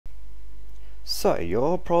So,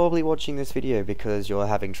 you're probably watching this video because you're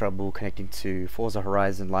having trouble connecting to Forza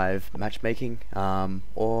Horizon Live matchmaking,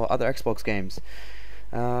 or other Xbox games.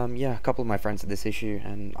 Yeah, a couple of my friends had this issue,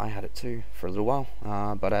 and I had it too for a little while,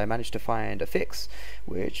 but I managed to find a fix,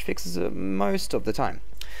 which fixes it most of the time.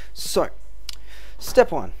 So, step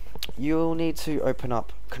one, you'll need to open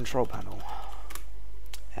up Control Panel,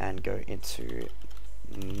 and go into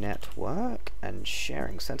Network and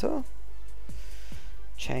Sharing Center.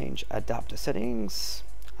 Change adapter settings,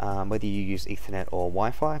 whether you use Ethernet or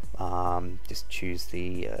Wi-Fi, just choose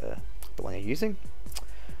the one you're using.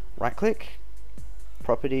 Right click,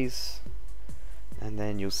 properties, and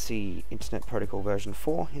then you'll see Internet Protocol version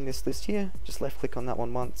 4 in this list here. Just left click on that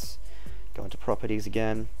one once, go into properties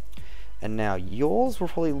again, and now yours will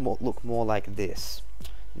probably look more like this.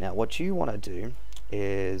 Now what you want to do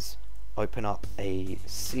is open up a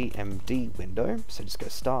CMD window, so just go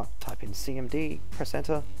start, type in CMD, press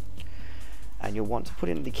enter, and you'll want to put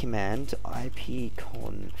in the command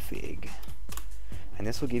ipconfig, and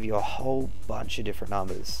this will give you a whole bunch of different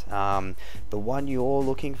numbers. The one you're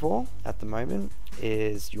looking for at the moment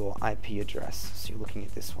is your IP address, so you're looking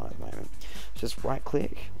at this one at the moment. Just right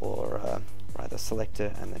click, or rather select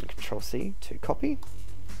it and then Control C to copy,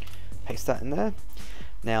 paste that in there.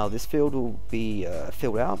 Now this field will be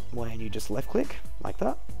filled out when you just left click like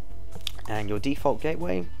that, and your default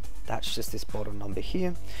gateway, that's just this bottom number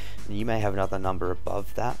here. And you may have another number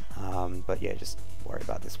above that, but yeah, just worry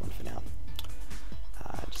about this one for now.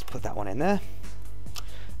 Just put that one in there,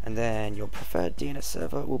 and then your preferred DNS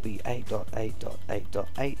server will be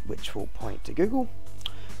 8.8.8.8, which will point to Google.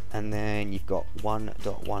 And then you've got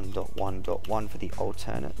 1.1.1.1 for the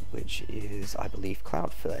alternate, which is, I believe,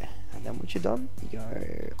 Cloudflare. And then once you're done, you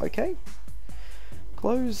go OK,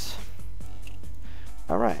 close.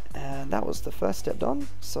 Alright, and that was the first step done,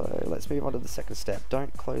 so let's move on to the second step.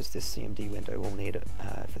 Don't close this CMD window, we'll need it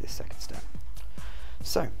for this second step.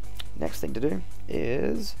 So, next thing to do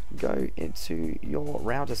is go into your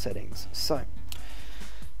router settings. So,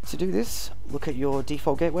 to do this, look at your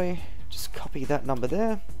default gateway, just copy that number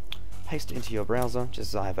there, paste it into your browser,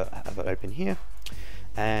 just as I have it open here,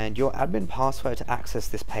 and your admin password to access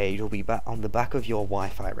this page will be on the back of your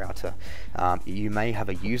Wi-Fi router. You may have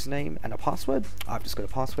a username and a password. I've just got a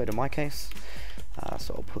password in my case,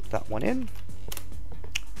 so I'll put that one in.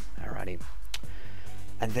 Alrighty.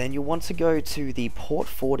 And then you'll want to go to the port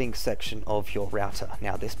forwarding section of your router.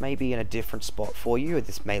 Now this may be in a different spot for you, or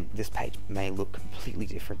this page may look completely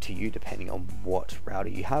different to you depending on what router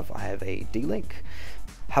you have. I have a D-Link.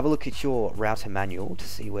 Have a look at your router manual to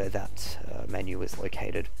see where that menu is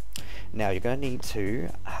located. Now you're going to need to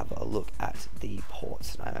have a look at the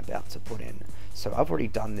ports that I'm about to put in. So I've already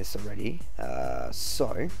done this already,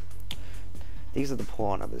 so these are the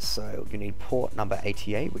port numbers. So you need port number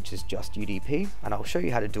 88, which is just UDP, and I'll show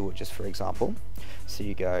you how to do it just for example. So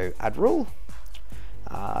you go add rule,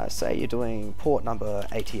 say you're doing port number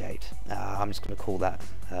 88, I'm just going to call that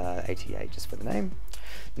 88 just for the name.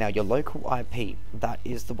 Now your local IP, that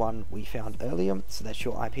is the one we found earlier, so that's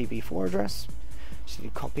your IPv4 address. Just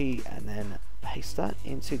need to copy and then paste that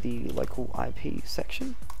into the local IP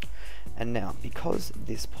section. And now, because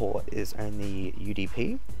this port is only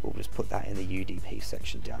UDP, we'll just put that in the UDP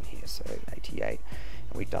section down here, so 88,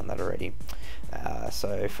 and we've done that already.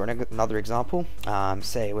 So for another example,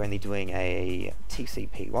 say we're only doing a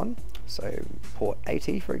TCP one, so port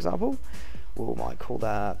 80 for example, we might call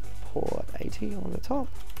that port 80 on the top.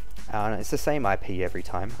 It's the same IP every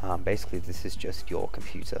time, basically this is just your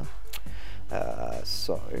computer,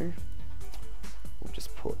 so we'll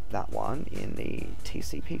just put that one in the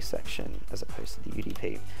TCP section as opposed to the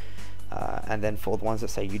UDP. And then for the ones that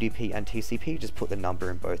say UDP and TCP, just put the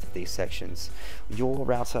number in both of these sections. Your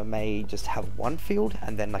router may just have one field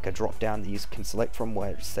and then like a drop down that you can select from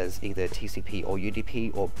where it says either TCP or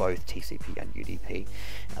UDP, or both TCP and UDP.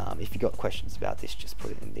 If you've got questions about this, just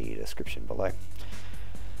put it in the description below.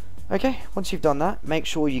 Okay, once you've done that, make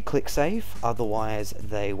sure you click save, otherwise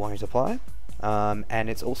they won't apply. And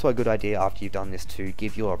it's also a good idea after you've done this to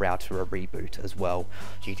give your router a reboot as well.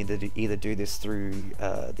 You can either do this through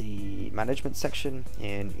the management section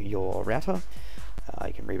in your router,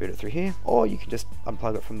 you can reboot it through here, or you can just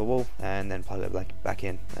unplug it from the wall and then plug it back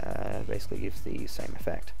in. Basically gives the same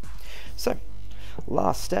effect. So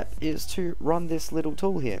last step is to run this little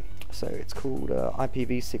tool here. So it's called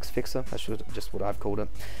IPv6 Fixer, that's just what I've called it.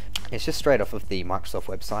 It's just straight off of the Microsoft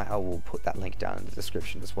website. I will put that link down in the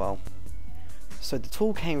description as well. So the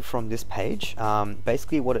tool came from this page.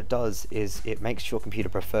 Basically what it does is it makes your computer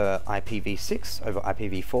prefer IPv6 over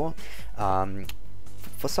IPv4.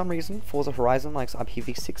 for some reason, Forza Horizon likes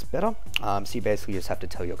IPv6 better, so you basically just have to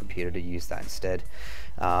tell your computer to use that instead.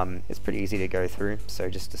 It's pretty easy to go through, so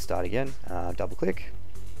just to start again, double click,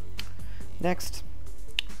 next,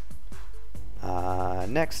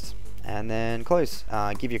 next, and then close.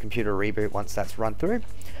 Give your computer a reboot once that's run through,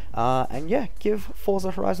 and yeah, give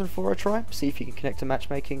Forza Horizon 4 a try, see if you can connect to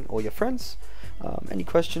matchmaking or your friends. Any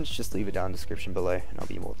questions, just leave it down in the description below and I'll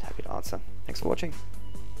be more than happy to answer. Thanks for watching.